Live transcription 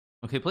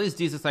Okay, plays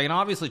d6. I can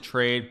obviously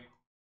trade.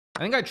 I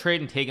think I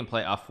trade and take and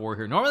play f4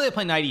 here. Normally I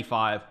play knight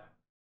e5.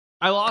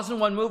 I lost in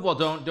one move. Well,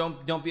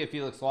 don't be a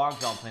Felix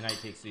Longjaw and play knight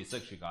takes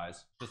d6, you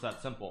guys. Just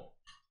that simple.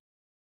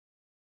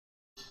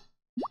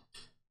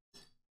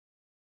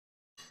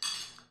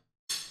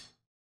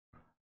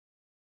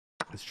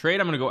 This trade,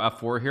 I'm gonna go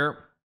f4 here.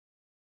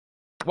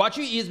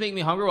 Watching you eats make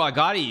me hungry. Well, I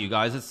gotta eat, you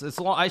guys. It's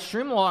a long, I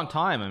streamed a long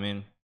time. I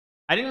mean,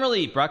 I didn't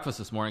really eat breakfast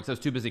this morning because I was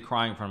too busy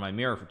crying in front of my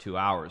mirror for 2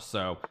 hours.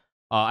 So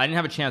I didn't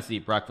have a chance to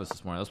eat breakfast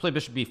this morning. Let's play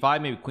bishop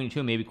b5, maybe queen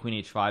e2, maybe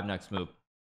queen h5 next move.